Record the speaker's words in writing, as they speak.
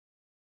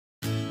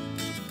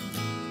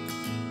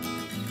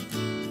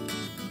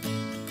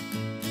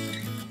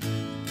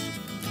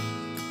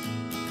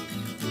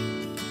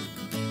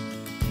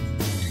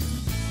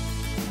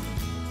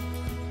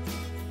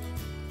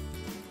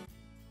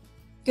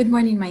Good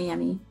morning,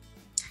 Miami.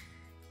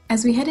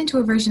 As we head into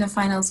a version of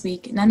finals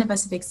week none of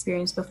us have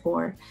experienced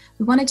before,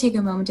 we want to take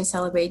a moment to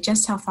celebrate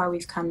just how far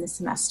we've come this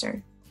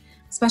semester.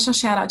 Special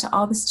shout out to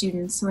all the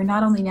students who are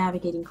not only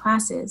navigating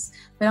classes,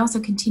 but also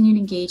continued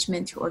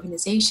engagement through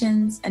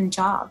organizations and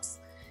jobs.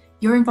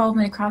 Your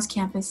involvement across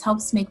campus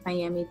helps make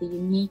Miami the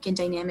unique and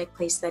dynamic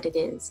place that it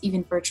is,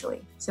 even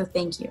virtually, so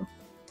thank you.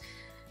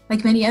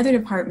 Like many other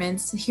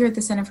departments, here at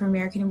the Center for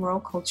American and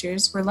World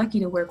Cultures, we're lucky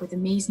to work with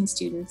amazing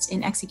students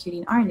in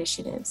executing our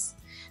initiatives.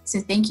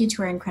 So thank you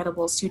to our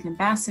incredible student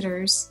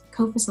ambassadors,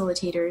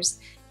 co-facilitators,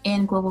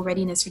 and Global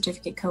Readiness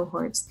Certificate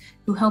cohorts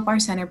who help our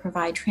center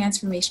provide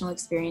transformational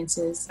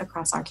experiences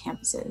across our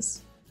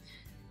campuses.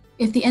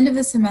 If the end of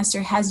the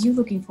semester has you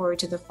looking forward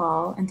to the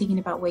fall and thinking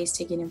about ways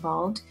to get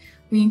involved,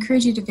 we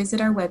encourage you to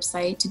visit our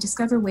website to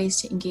discover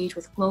ways to engage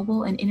with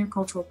global and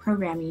intercultural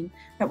programming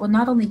that will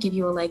not only give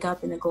you a leg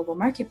up in the global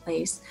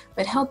marketplace,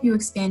 but help you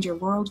expand your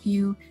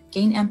worldview,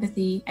 gain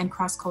empathy, and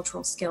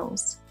cross-cultural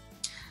skills.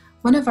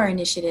 One of our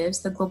initiatives,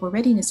 the Global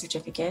Readiness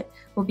Certificate,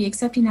 will be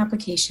accepting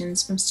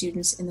applications from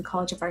students in the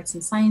College of Arts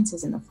and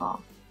Sciences in the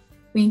fall.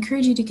 We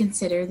encourage you to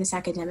consider this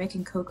academic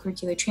and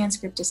co-curricular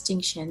transcript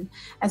distinction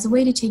as a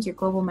way to take your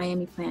Global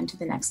Miami plan to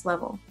the next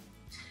level.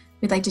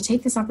 We'd like to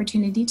take this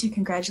opportunity to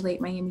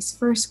congratulate Miami's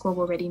first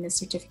Global Readiness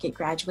Certificate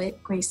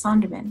graduate, Grace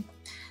Sonderman.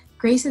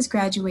 Grace is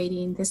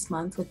graduating this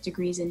month with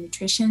degrees in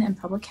nutrition and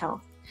public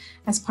health.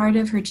 As part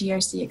of her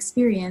GRC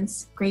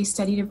experience, Grace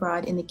studied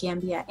abroad in the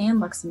Gambia and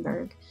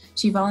Luxembourg.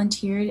 She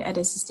volunteered at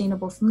a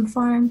sustainable food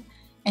farm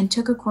and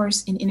took a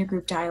course in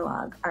intergroup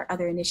dialogue, our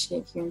other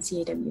initiative here in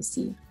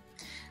CAWC.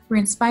 We're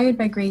inspired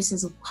by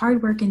Grace's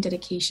hard work and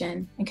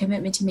dedication and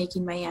commitment to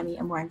making Miami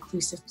a more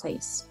inclusive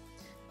place.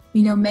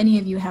 We know many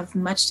of you have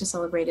much to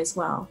celebrate as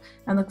well,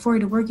 and look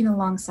forward to working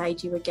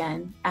alongside you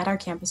again at our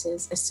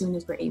campuses as soon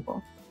as we're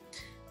able.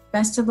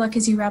 Best of luck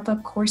as you wrap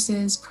up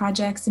courses,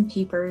 projects, and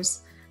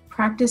papers.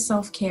 Practice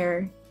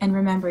self-care, and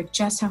remember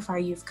just how far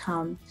you've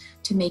come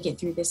to make it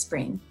through this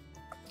spring.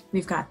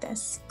 We've got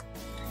this.